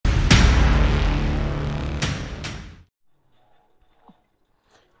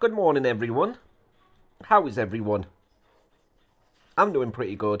Good morning, everyone. How is everyone? I'm doing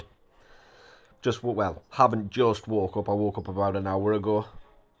pretty good. Haven't just woke up. I woke up about an hour ago.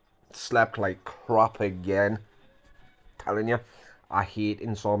 Slept like crap again. Telling you, I hate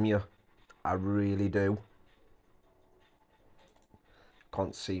insomnia. I really do.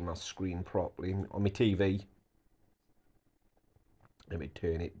 Can't see my screen properly on my TV. Let me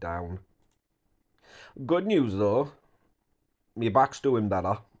turn it down. Good news though. My back's doing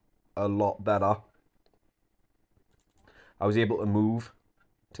better. A lot better. I was able to move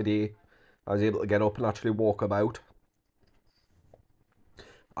today. I was able to get up and actually walk about.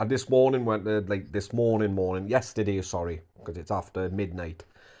 I this morning went to, yesterday, sorry, because it's after midnight.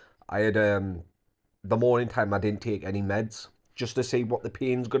 I had, the morning time I didn't take any meds, just to see what the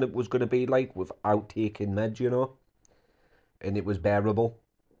pain was gonna be like without taking meds, you know? And it was bearable.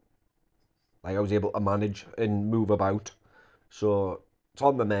 Like, I was able to manage and move about. So, it's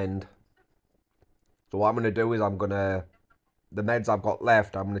on the mend. So what I'm gonna do is the meds I've got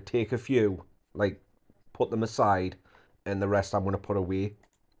left, I'm gonna take a few, like, put them aside, and the rest I'm gonna put away.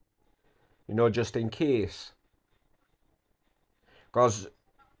 You know, just in case. Because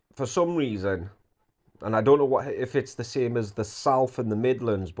for some reason, and I don't know if it's the same as the South and the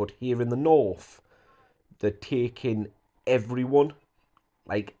Midlands, but here in the North, they're taking everyone,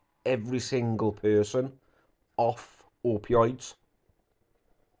 like every single person, off opioids.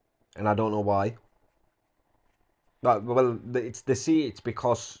 And I don't know why. Well, they say it's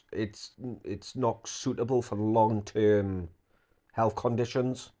because it's not suitable for long-term health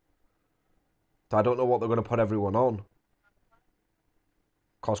conditions. So I don't know what they're going to put everyone on.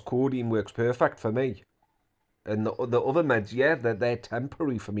 Because codeine works perfect for me. And the other meds, yeah, they're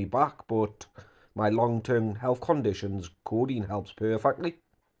temporary for me back, but my long-term health conditions, codeine helps perfectly.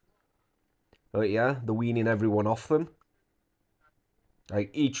 But yeah, they're weaning everyone off them.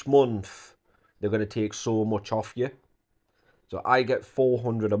 Like, each month, they're going to take so much off you. So I get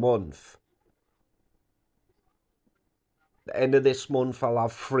 400 a month. The end of this month, I'll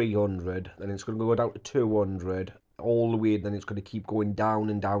have 300. Then it's going to go down to 200. All the way, then it's going to keep going down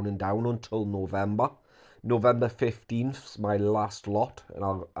and down and down until November. November 15th is my last lot, and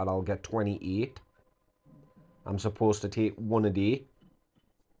I'll get 28. I'm supposed to take one a day.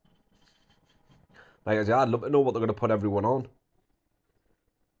 Like I said, I'd love to know what they're going to put everyone on.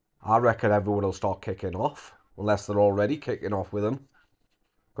 I reckon everyone will start kicking off, unless they're already kicking off with them.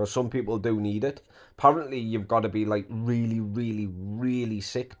 Because some people do need it. Apparently, you've got to be like really, really, really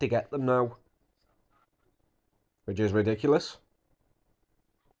sick to get them now. Which is ridiculous.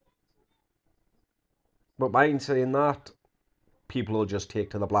 But mind saying that, people will just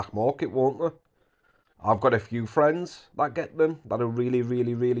take to the black market, won't they? I've got a few friends that get them, that are really,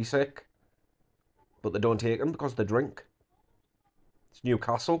 really, really sick. But they don't take them because they drink. It's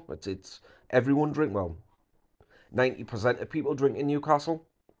Newcastle. It's everyone drink. Well, 90% of people drink in Newcastle.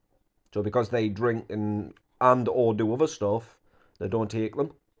 So because they drink and or do other stuff, they don't take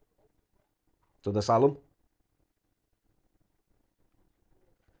them. So they sell them.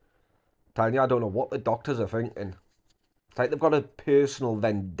 Telling you, I don't know what the doctors are thinking. It's like they've got a personal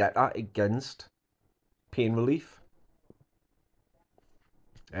vendetta against pain relief.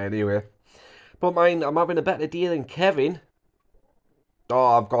 Anyway. But mind, I'm having a better day than Kevin.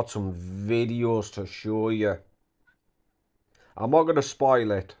 Oh, I've got some videos to show you. I'm not going to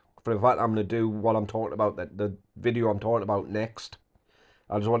spoil it. For in fact, I'm going to do what I'm talking about, the video I'm talking about next.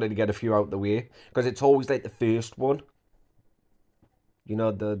 I just wanted to get a few out the way. Because it's always like the first one. You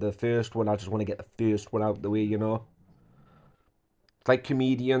know, the first one, I just want to get the first one out the way, you know. It's like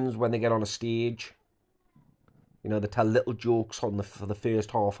comedians when they get on a stage. You know, they tell little jokes for the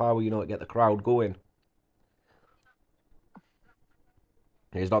first half hour, you know, to get the crowd going.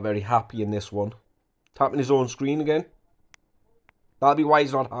 He's not very happy in this one. Tapping his own screen again. That'll be why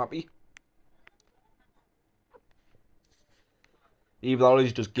he's not happy. Either or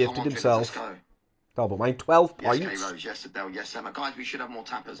he's just gifted himself. Oh, but mine 12 points. Yes, K-Rose, yes, Adele, yes, Emma. Guys, we should have more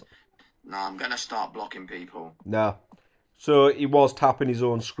tappers. No, I'm going to start blocking people. No. So he was tapping his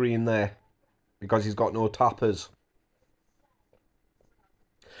own screen there. Because he's got no tappers.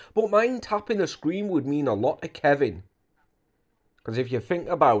 But mine tapping the screen would mean a lot to Kevin. Because if you think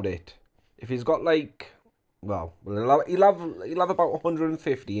about it, if he's got like, well, he'll have about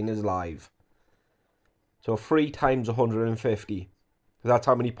 150 in his live. So 3 times 150. That's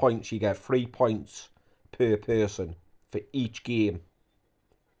how many points you get. 3 points per person for each game.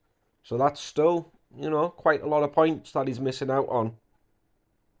 So that's still, you know, quite a lot of points that he's missing out on.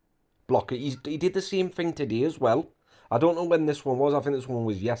 Blocker. He did the same thing today as well. I don't know when this one was. I think this one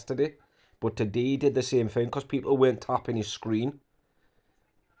was yesterday. But today he did the same thing because people weren't tapping his screen.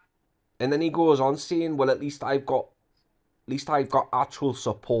 And then he goes on saying, well, at least I've got actual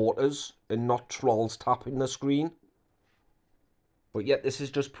supporters and not trolls tapping the screen. But yet this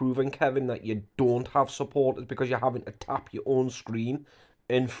is just proving, Kevin, that you don't have supporters because you're having to tap your own screen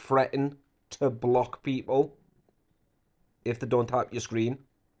and threaten to block people if they don't tap your screen.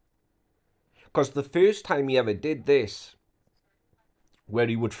 Because the first time he ever did this, where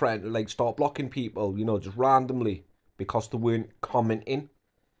he would threaten to like start blocking people, you know, just randomly because they weren't commenting,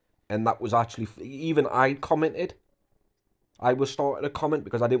 and that was actually, even I commented. I was starting to comment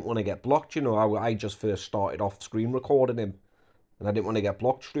because I didn't want to get blocked, you know. I just first started off screen recording him, and I didn't want to get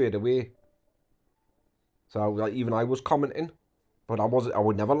blocked straight away. So even I was commenting, but I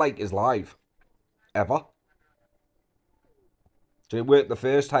would never like his live, ever. So it worked the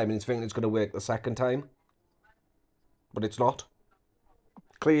first time, and he's thinking it's going to work the second time. But it's not.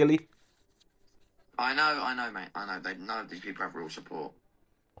 Clearly. I know, mate. I know. None of these people have real support.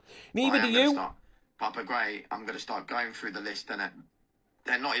 Neither do you. Papa Gray, I'm going to start going through the list, and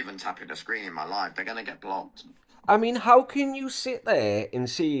they're not even tapping the screen in my live. They're going to get blocked. I mean, how can you sit there and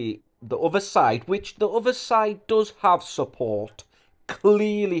see the other side, which the other side does have support,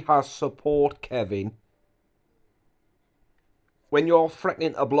 clearly has support, Kevin, when you're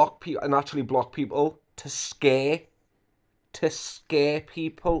threatening to block people and actually block people to scare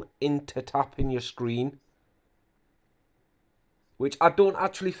people into tapping your screen? Which I don't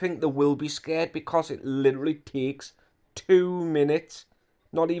actually think they will be scared, because it literally takes 2 minutes,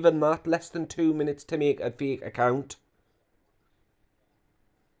 not even that, less than 2 minutes to make a fake account.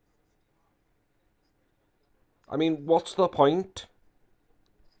 I mean, what's the point?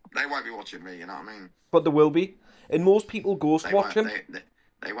 They won't be watching me, you know what I mean? But there will be. And most people ghost watch him.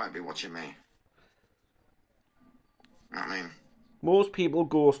 They won't be watching me. You know what I mean? Most people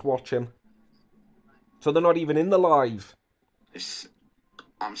ghost watch him. So they're not even in the live.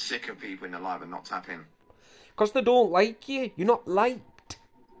 I'm sick of people in the live and not tapping. Because they don't like you. You're not liked.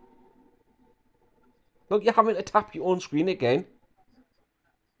 Look, you're having to tap your own screen again.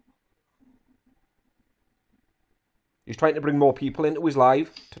 He's trying to bring more people into his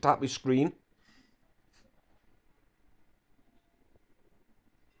live to tap his screen.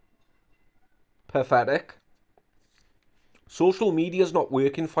 Pathetic. Social media's not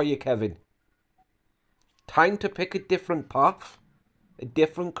working for you, Kevin. Time to pick a different path. A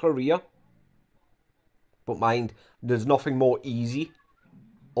different career. But mind, there's nothing more easy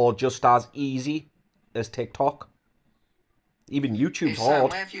or just as easy as TikTok. Even YouTube's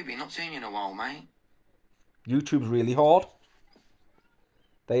hard. Where have you been? Not seen you in a while, mate. YouTube's really hard.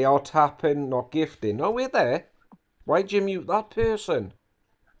 They are tapping, not gifting. Oh, we're there. Why'd you mute that person?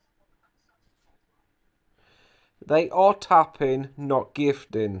 They are tapping, not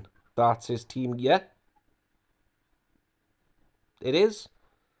gifting. That's his team. Yeah. It is.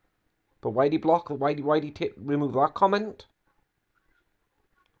 But why'd he block? Why'd he remove that comment?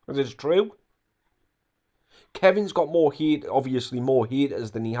 Because it's true. Kevin's got more hate, obviously more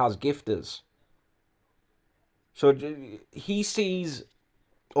haters than he has gifters. So he sees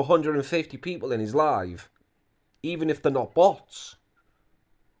 150 people in his live, even if they're not bots.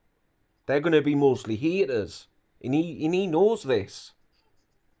 They're going to be mostly haters. And he knows this.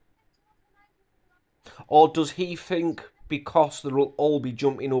 Or does he think because they'll all be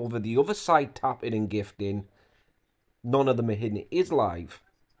jumping over the other side tapping and gifting, none of them are hitting his live?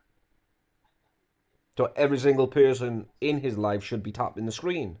 So every single person in his live should be tapping the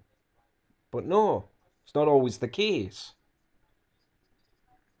screen. But no, it's not always the case.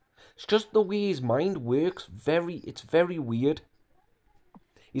 It's just the way his mind works. It's very weird.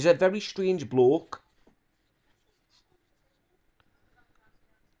 He's a very strange bloke.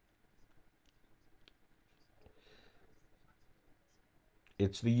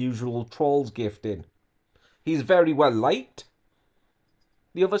 It's the usual trolls gifting. He's very well liked.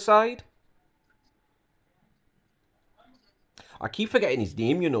 The other side. I keep forgetting his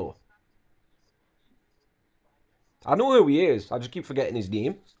name, you know. I know who he is. I just keep forgetting his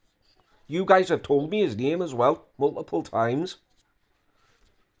name. You guys have told me his name as well, multiple times.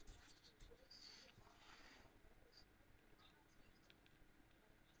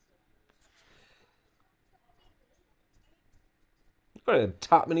 You've got to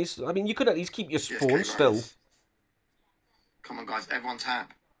tap in his... I mean, you could at least keep your phone still. Come on, guys. Everyone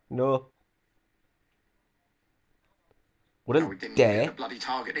tap. No. No, we didn't get the bloody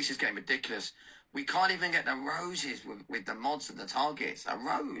target. This is getting ridiculous. We can't even get the roses with the mods and the targets. A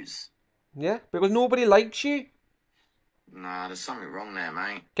rose. Yeah, because nobody likes you. Nah, there's something wrong there,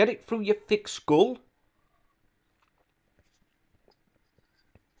 mate. Get it through your thick skull.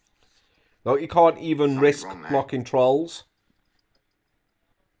 No, you can't even risk blocking trolls.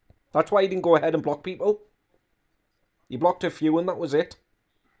 That's why he didn't go ahead and block people. He blocked a few and that was it.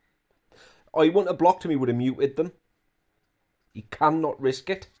 Or he wouldn't have blocked him, he would have muted them. He cannot risk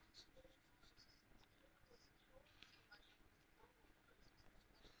it.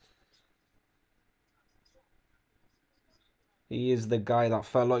 He is the guy that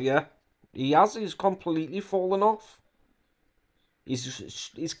fell out, yeah. He's completely fallen off.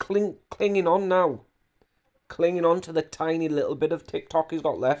 He's clinging on now. Clinging on to the tiny little bit of TikTok he's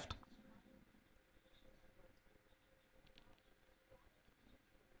got left.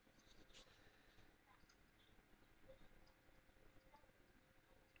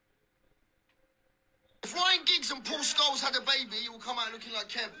 If Ryan Giggs and Paul Scholes had a baby, he will come out looking like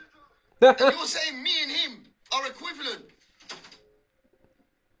Kev. And you're saying me and him are equivalent.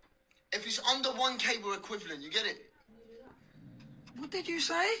 If it's under 1K, we're equivalent. You get it? What did you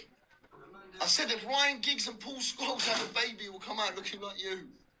say? I said if Ryan Giggs and Paul Scholes have a baby, he will come out looking like you.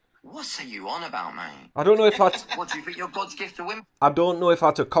 What are you on about, mate? I don't know if that's... What, do you think you're God's gift to women? I don't know if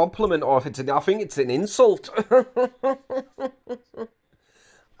that's a compliment or if it's an... I think it's an insult.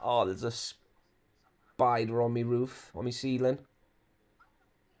 Oh, there's a spider on my roof, on my ceiling.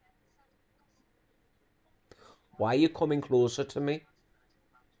 Why are you coming closer to me?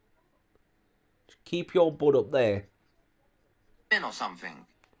 Just keep your butt up there. Or something.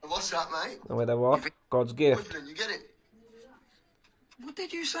 What's that, mate? No, wait, what? God's gift. You get it? What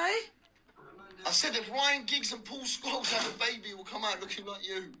did you say? I said if Ryan Giggs and Paul Scholes have a baby, he will come out looking like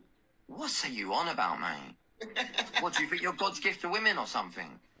you. What are you on about, mate? What, do you think you're God's gift to women or something?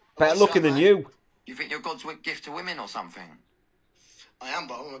 Better looking than you. You think you're God's gift to women or something? I am,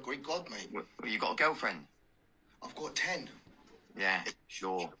 but I'm a Greek god, mate. Well, you got a girlfriend? I've got 10. Yeah,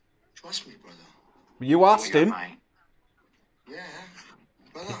 sure. Trust me, brother. You asked him. Mate. Yeah,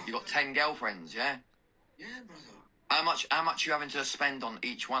 brother. You got 10 girlfriends, yeah? Yeah, brother. How much are you having to spend on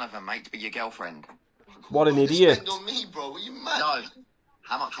each one of them, mate, to be your girlfriend? What an idiot. Spend on me, bro. Are you mad? No.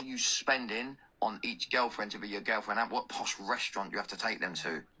 How much are you spending on each girlfriend to be your girlfriend? And what posh restaurant do you have to take them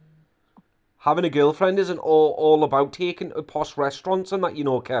to? Having a girlfriend isn't all about taking to posh restaurants and that, you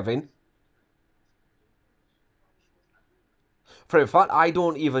know, Kevin. For in fact, I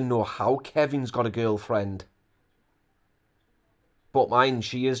don't even know how Kevin's got a girlfriend. But mine,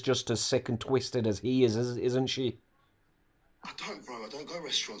 she is just as sick and twisted as he is, isn't she? I don't, bro. I don't go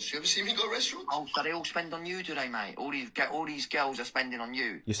restaurants. You ever see me go restaurants? Oh, so they all spend on you, do they, mate? All these girls are spending on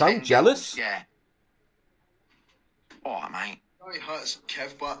you. You sound jealous. Girls, yeah. All right, mate. No, it hurts,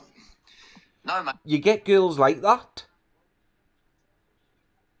 Kev, but... No, mate. You get girls like that.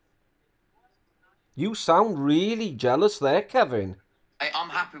 You sound really jealous there, Kevin. Hey, I'm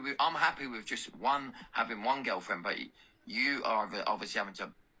happy with just having one girlfriend, but you are obviously having to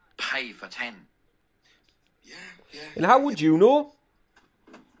pay for 10. Yeah. And how would you know?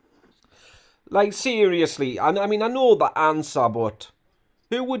 Like, seriously, I mean, I know the answer, but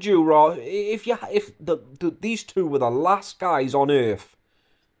who would you rather, if these two were the last guys on Earth,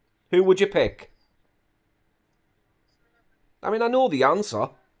 who would you pick? I mean, I know the answer.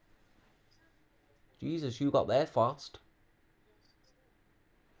 Jesus, you got there fast.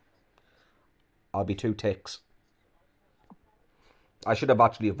 I'll be 2 ticks. I should have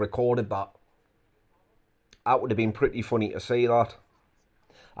actually recorded that. That would have been pretty funny to see that.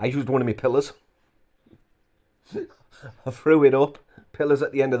 I used one of my pillars. I threw it up. Pillars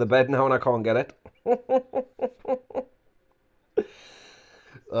at the end of the bed now and I can't get it.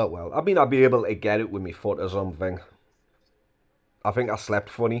 Oh well, I mean I'd be able to get it with my foot or something. I think I slept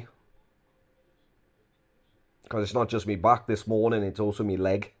funny. Because it's not just me back this morning, it's also me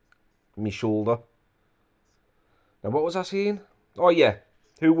leg. Me shoulder. Now what was I saying? Oh yeah,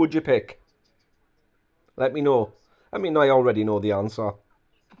 who would you pick? Let me know. I mean, I already know the answer.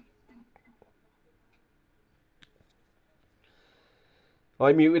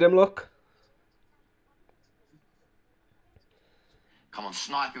 I muted him, look. Come on,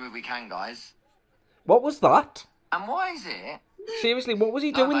 snipe him if we can, guys. What was that? And why is it? Seriously, what was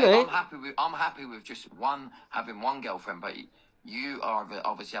he doing mate, there? I'm happy with just having one girlfriend, but you are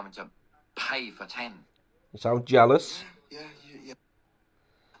obviously having to pay for 10. You sound jealous. Yeah.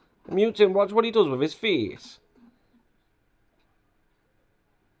 Mute him, watch what he does with his face.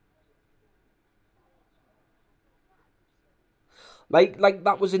 Like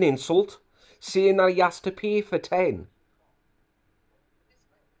that was an insult. Saying that he has to pay for 10.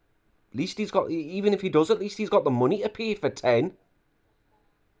 At least he's got, even if he does, at least he's got the money to pay for 10.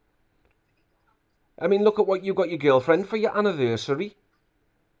 I mean, look at what you got your girlfriend for your anniversary.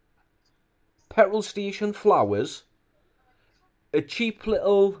 Petrol station flowers. A cheap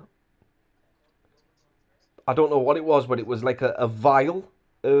little... I don't know what it was, but it was like a vial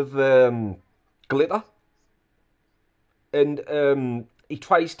of glitter. And he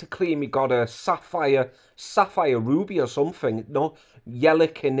tries to claim he got a sapphire ruby or something. No, yellow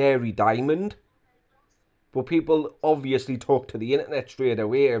canary diamond. But people obviously took to the internet straight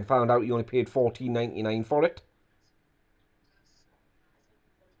away and found out he only paid $14.99 for it.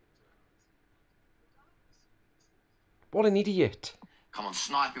 What an idiot. Come on,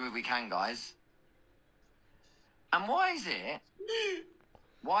 snipe him if we can, guys. And why is it?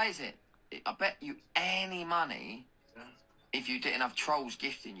 I bet you any money, if you didn't have trolls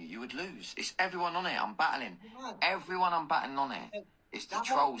gifting you, you would lose. It's everyone on it. I'm battling. Everyone I'm battling on it. It's the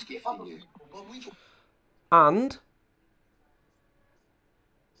trolls gifting you. And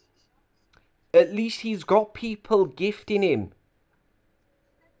at least he's got people gifting him.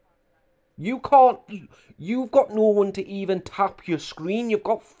 You've got no one to even tap your screen. You've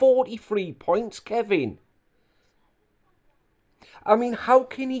got 43 points, Kevin. I mean, how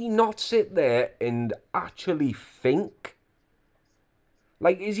can he not sit there and actually think?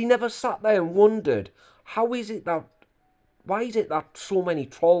 Like, has he never sat there and wondered, why is it that so many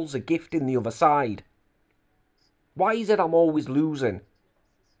trolls are gifting the other side? Why is it I'm always losing?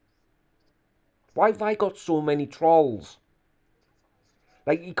 Why have I got so many trolls?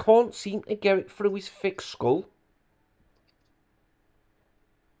 Like, he can't seem to get it through his thick skull.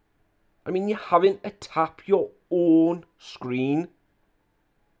 I mean, you're having to tap your own screen.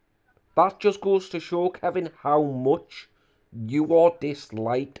 That just goes to show, Kevin, how much you are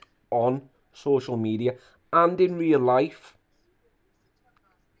disliked on social media and in real life.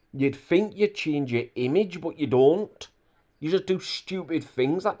 You'd think you'd change your image, but you don't. You just do stupid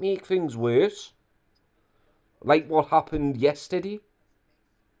things that make things worse. Like what happened yesterday.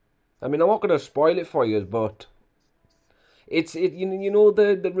 I mean, I'm not going to spoil it for you, but you know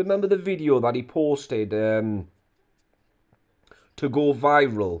remember the video that he posted to go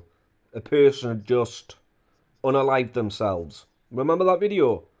viral? A person just unalived themselves. Remember that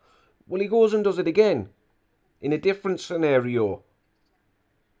video? Well, he goes and does it again in a different scenario,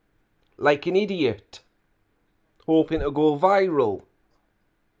 like an idiot, hoping to go viral.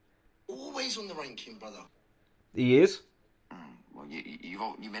 Always on the ranking, brother. He is. Well,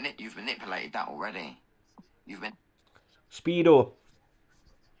 you've manipulated that already. You've been Speedo.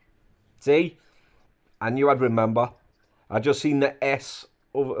 See? I knew I'd remember. I just seen the S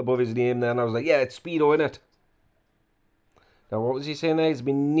above his name there, and I was like, yeah, it's Speedo, innit? Now, what was he saying there? He's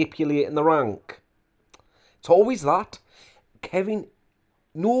manipulating the rank. It's always that. Kevin,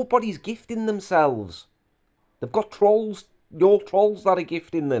 nobody's gifting themselves. They've got trolls, your trolls that are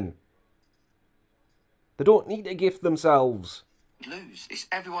gifting them. They don't need to gift themselves. Lose. It's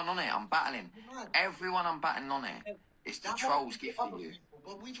everyone on it. I'm battling. Everyone I'm battling on it. It's the trolls gifting you.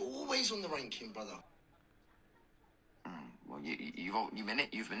 But we've always on the ranking, brother. Well,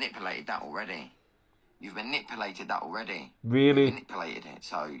 you've manipulated that already. You've manipulated that already. Really? You've manipulated it.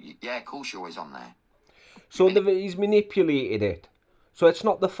 So, yeah, of course you're always on there. So he's manipulated it. So it's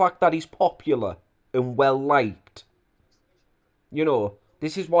not the fact that he's popular and well-liked. You know,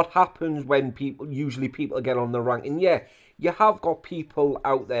 this is what happens when usually people get on the rank. And yeah, you have got people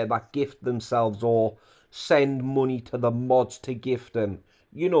out there that gift themselves or send money to the mods to gift them.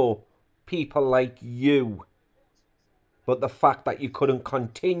 You know, people like you. But the fact that you couldn't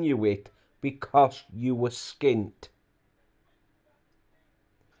continue it because you were skint.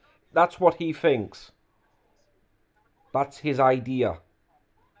 That's what he thinks. That's his idea.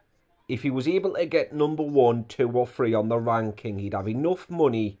 If he was able to get number 1, 2 or 3 on the ranking, he'd have enough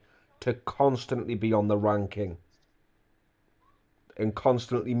money to constantly be on the ranking. And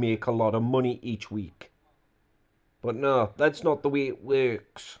constantly make a lot of money each week. But no, that's not the way it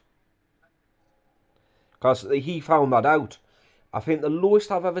works. Because he found that out. I think the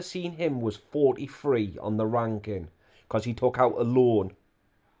lowest I've ever seen him was 43 on the ranking. Because he took out a loan.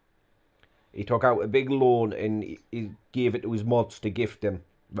 He took out a big loan and he gave it to his mods to gift him.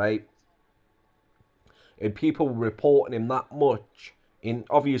 Right? And people were reporting him that much. And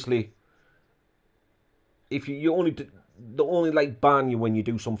obviously, if they only like ban you when you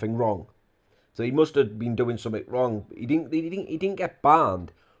do something wrong. So he must have been doing something wrong. He didn't get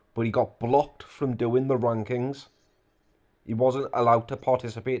banned, but he got blocked from doing the rankings. He wasn't allowed to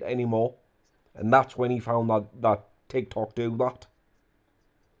participate anymore. And that's when he found that TikTok do that.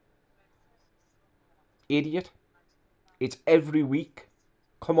 Idiot. It's every week.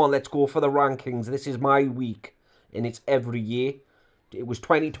 Come on, let's go for the rankings. This is my week. And it's every year. It was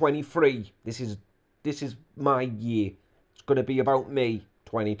 2023. This is my year. It's going to be about me.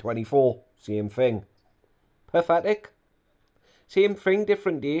 2024. Same thing. Pathetic. Same thing,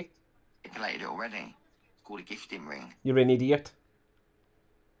 different day. Manipulated it already. It's called a gifting ring. You're an idiot.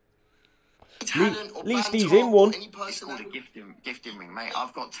 talent or At least banter he's in or one. any It's called a personality. gifting ring, mate.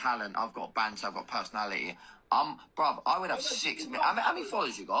 I've got talent, I've got banter, I've got personality. Bruv, I would have 6 million. How many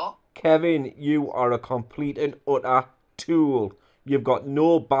followers you got? Kevin, you are a complete and utter tool. You've got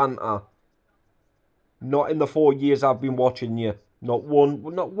no banter. Not in the 4 years I've been watching you. Not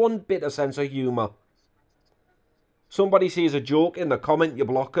one bit of sense of humour. Somebody sees a joke in the comment, you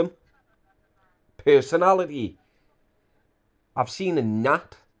block them. Personality. I've seen a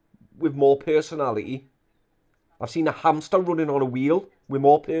gnat with more personality. I've seen a hamster running on a wheel with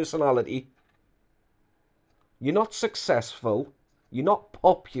more personality. You're not successful. You're not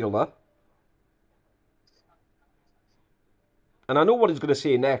popular. And I know what he's going to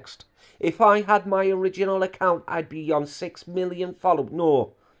say next. If I had my original account, I'd be on 6 million followers.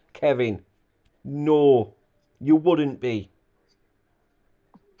 No, Kevin. No, you wouldn't be.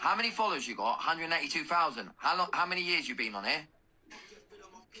 How many followers you got? 182,000. How many years you been on here?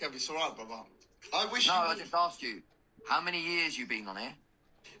 Kevin, it's alright, brother. I wish. No, I just asked you. How many years you been on here?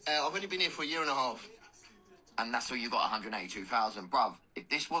 I've only been here for a year and a half. And that's all you got, 182,000. Bruv, if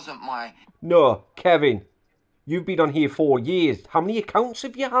this wasn't my... No, Kevin. You've been on here 4 years. How many accounts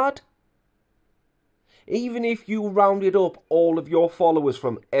have you had? Even if you rounded up all of your followers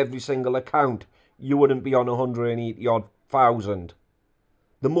from every single account, you wouldn't be on 180,000.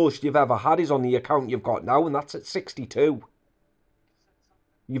 The most you've ever had is on the account you've got now, and that's at 62.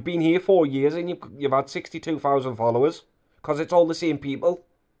 You've been here 4 years and you've had 62,000 followers. Because it's all the same people.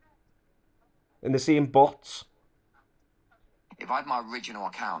 And the same bots. If I had my original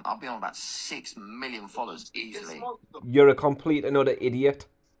account, I'd be on about 6 million followers easily. You're a complete and utter idiot.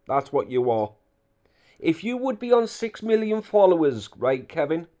 That's what you are. If you would be on 6 million followers, right,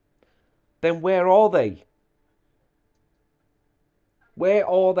 Kevin? Then where are they? Where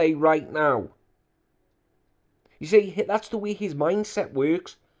are they right now? You see, that's the way his mindset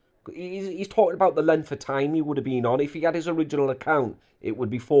works. He's talking about the length of time he would have been on. If he had his original account, it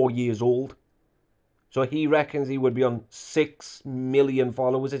would be 4 years old. So he reckons he would be on 6 million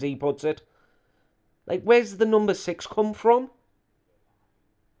followers, as he puts it. Like, where's the number 6 come from?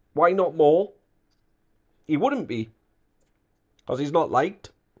 Why not more? He wouldn't be. Because he's not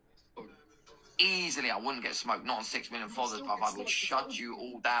liked. Easily, I wouldn't get smoked. Not on 6 million followers, bruv. I would shut you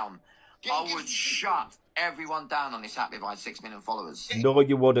all down. I would shut everyone down on this app if I had 6 million followers. No,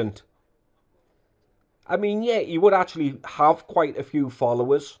 you wouldn't. I mean, yeah, he would actually have quite a few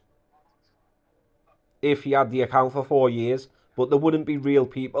followers if he had the account for 4 years, but there wouldn't be real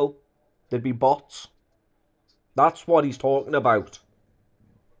people. There'd be bots. That's what he's talking about.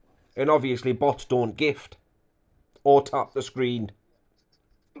 And obviously, bots don't gift or tap the screen.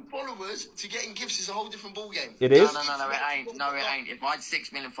 Followers to getting gifts is a whole different ballgame. It is? No, it ain't. No, it ain't. If I had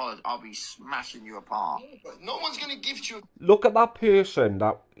 6 million followers, I'll be smashing you apart. No one's going to gift you. Look at that person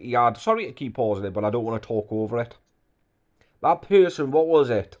that he had. Sorry to keep pausing it, but I don't want to talk over it. That person, what was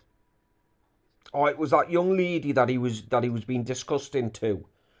it? Oh, it was that young lady that he was being disgusting to.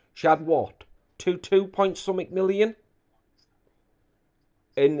 She had what? 2 point something million?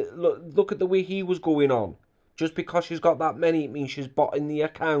 And look at the way he was going on. Just because she's got that many, it means she's botting the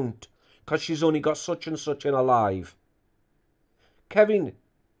account. Because she's only got such and such in her live. Kevin,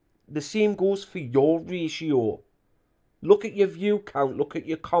 the same goes for your ratio. Look at your view count, look at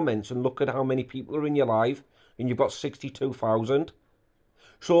your comments, and look at how many people are in your live. And you've got 62,000.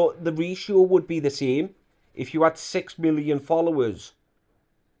 So the ratio would be the same. If you had 6 million followers,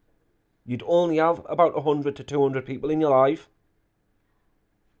 you'd only have about 100 to 200 people in your live.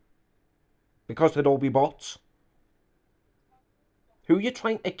 Because they'd all be bots. Who are you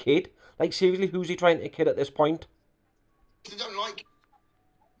trying to kid? Like, seriously, who's he trying to kid at this point? They don't like.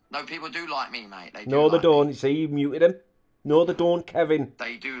 No, people do like me, mate. No, they don't. You see, you muted him. No, they don't, Kevin.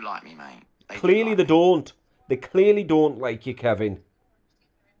 They do like me, mate. Clearly they don't. They clearly don't like you, Kevin.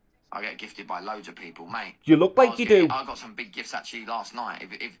 I get gifted by loads of people, mate. You look like you do. I got some big gifts actually last night.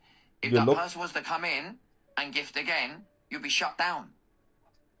 If that person was to come in and gift again, you'd be shut down.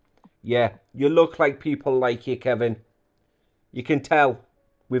 Yeah, you look like people like you, Kevin. You can tell.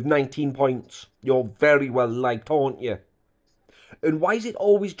 With 19 points. You're very well liked, aren't you? And why is it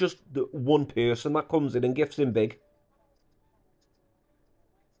always just the one person that comes in and gifts him big?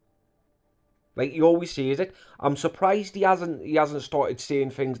 Like, he always says it. I'm surprised he hasn't started saying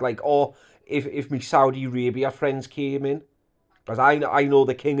things like, oh, if me Saudi Arabia friends came in. Because I know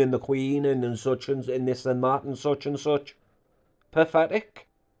the king and the queen and such and this and that and such and such. Pathetic.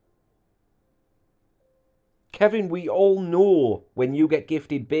 Kevin, we all know when you get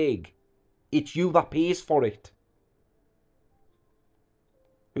gifted big, it's you that pays for it.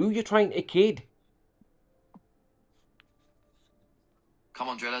 Who are you trying to kid? Come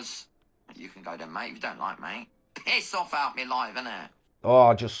on, drillers. You can go then, mate. If you don't like, mate. Piss off out me live, innit? Oh,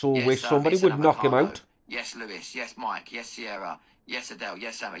 I just so Yes, wish somebody Lewis would and knock him avocado. out. Yes, Lewis. Yes, Mike. Yes, Sierra. Yes, Adele.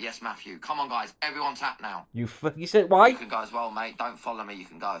 Yes, Emma. Yes, Matthew. Come on, guys. Everyone tap now. You said why? You can go as well, mate. Don't follow me. You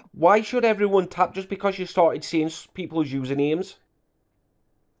can go. Why should everyone tap just because you started seeing people's usernames?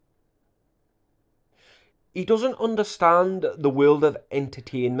 He doesn't understand the world of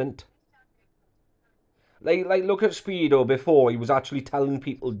entertainment. Like look at Speedo before. He was actually telling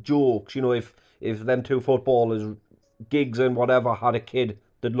people jokes. You know, if them two footballers, Giggs and whatever, had a kid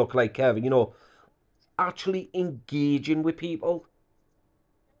that looked like Kevin, you know, actually engaging with people,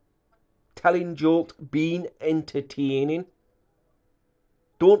 telling jokes, being entertaining.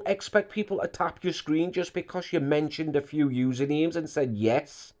 Don't expect people to tap your screen just because you mentioned a few usernames and said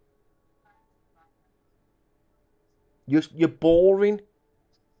yes. You're boring.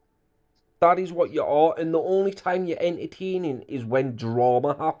 That is what you are, and the only time you're entertaining is when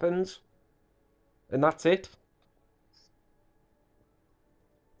drama happens. And that's it.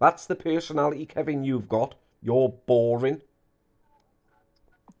 That's the personality, Kevin, you've got. You're boring.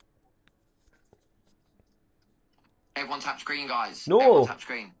 Everyone tap screen, guys. No. Everyone tap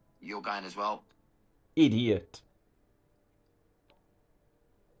screen. You're going as well. Idiot.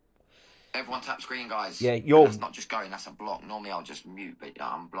 Everyone tap screen, guys. Yeah, you're... That's not just going, that's a block. Normally I'll just mute, but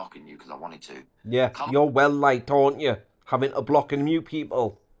I'm blocking you because I wanted to. Yeah, you're well liked, aren't you? Having to block and mute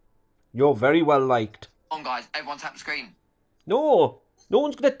people. You're very well liked. Come on, guys. Everyone tap screen. No. No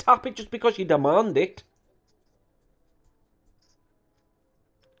one's going to tap it just because you demand it.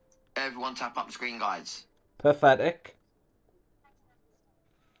 Everyone tap up the screen, guys. Pathetic.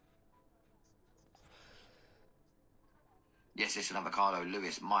 Yes, it's an avocado.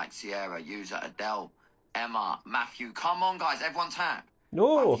 Lewis, Mike, Sierra, User, Adele, Emma, Matthew. Come on, guys. Everyone tap.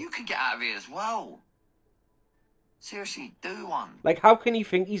 No. Oh, you can get out of here as well. Seriously, do one. Like, how can he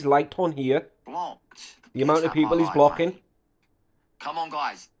think he's liked on here? Blocked. The amount of people he's blocking. Mate. Come on,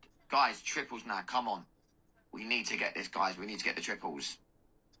 guys. Guys, triples now. Come on. We need to get this, guys. We need to get the triples.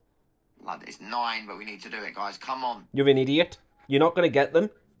 Like, it's 9, but we need to do it, guys. Come on. You're an idiot. You're not going to get them.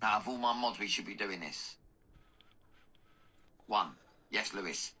 Out of all my mods, we should be doing this. 1. Yes,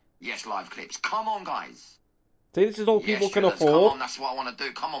 Lewis. Yes, live clips. Come on, guys. See, this is all people can afford. Come on, that's what I want to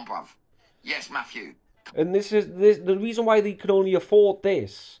do. Come on, bruv. Yes, Matthew. And this is the reason why they can only afford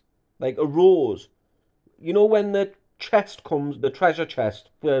this. Like a rose. You know when the chest comes, the treasure chest,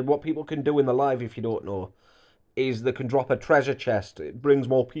 what people can do in the live, if you don't know, is they can drop a treasure chest. It brings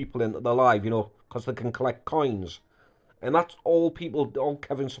more people into the live, you know, because they can collect coins. And that's all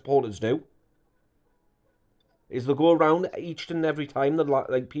Kevin supporters do. Is they go around each and every time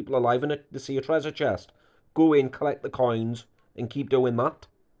that people are live in it to see a treasure chest. Go in, collect the coins, and keep doing that.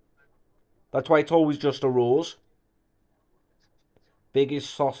 That's why it's always just a rose.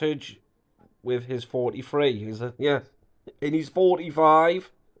 Biggest sausage with his 43. Is it? Yeah. And he's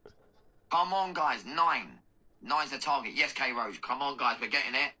 45. Come on, guys. 9. 9's the target. Yes, K Rose. Come on, guys. We're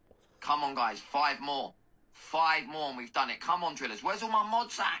getting it. Come on, guys. 5 more. 5 more and we've done it. Come on, drillers. Where's all my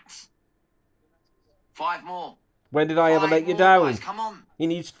mod sacks? 5 more. When did I ever let you down? Guys, come on. He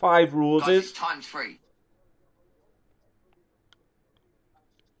needs 5 roses. Guys, it's times 3.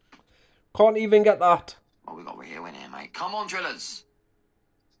 Can't even get that. Oh, we got we're here, mate. Come on, drillers.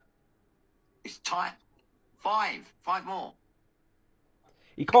 It's tight. 5. 5 more.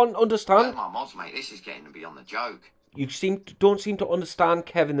 You can't understand. Where's my mods, mate? This is getting beyond the joke. You don't seem to understand,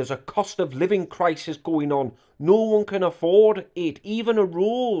 Kevin. There's a cost of living crisis going on. No one can afford it, even a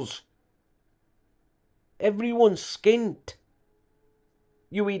rose. Everyone's skint.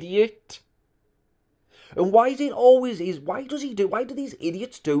 You idiot. And why is it always why do these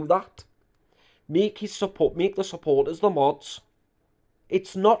idiots do that? Make the supporters the mods.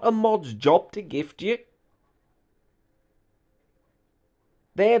 It's not a mod's job to gift you.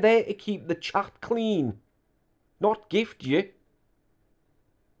 They're there to keep the chat clean, not gift you.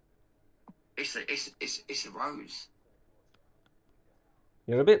 It's a rose.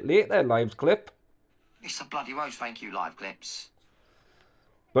 You're a bit late there, Lives Clip. It's a bloody rose, thank you, live clips.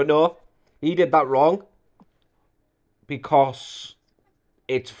 But no, he did that wrong. Because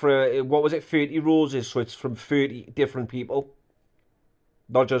it's for, what was it, 30 roses, so it's from 30 different people.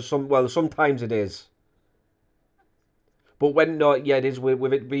 Not just some, well, sometimes it is. But when, no, yeah, it is,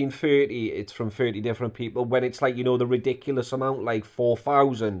 with it being 30, it's from 30 different people. When it's like, you know, the ridiculous amount, like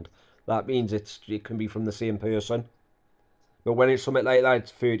 4,000, that means it can be from the same person. But when it's something like that,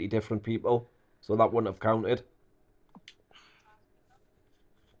 it's 30 different people. So that wouldn't have counted.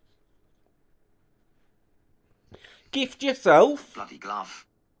 Gift yourself. Bloody glove.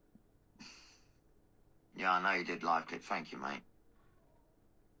 Yeah, I know you did live clip. Thank you, mate.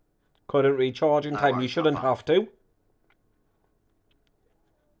 Couldn't recharge in time. You worries, shouldn't Papa. have to.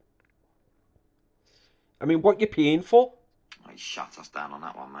 I mean, what you paying for? Oh, he shut us down on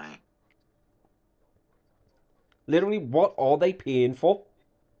that one, mate. Literally, what are they paying for?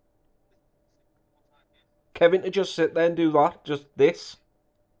 Kevin to just sit there and do that? Just this?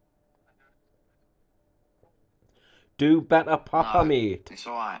 Do better, Papa, No, mate. it's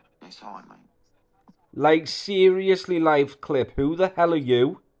alright. It's alright, mate. Like, seriously, live clip. Who the hell are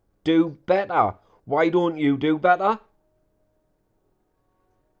you? Do better. Why don't you do better?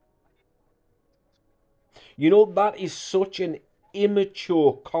 You know, that is such an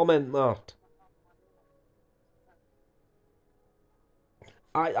immature comment, that.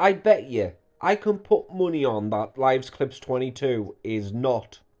 I bet you, I can put money on that Lives Clips 22 is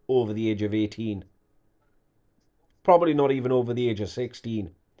not over the age of 18. Probably not even over the age of 16.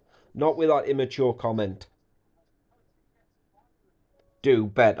 Not with that immature comment. Do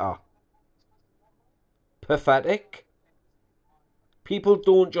better. Pathetic. People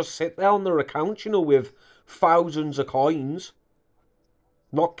don't just sit there on their account, you know, with thousands of coins.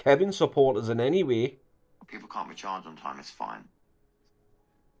 Not Kevin supporters in any way. People can't be charged on time, it's fine.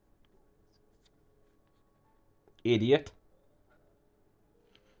 Idiot.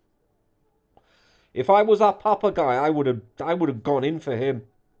 If I was that Papa guy, I would have gone in for him.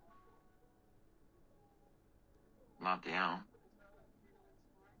 Bloody hell.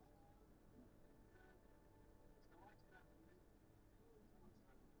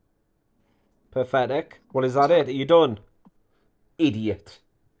 Pathetic. Well, is that it? Are you done? Idiot.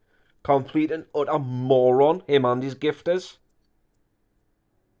 Complete and utter moron, him and his gifters.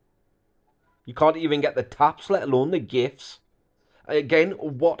 You can't even get the taps, let alone the gifts. Again,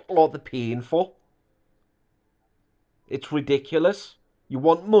 what are they paying for? It's ridiculous. You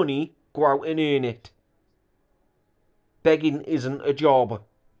want money, go out and earn it. Begging isn't a job.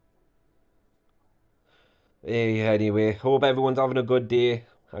 Anyway, hope everyone's having a good day.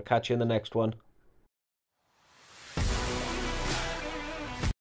 I'll catch you in the next one.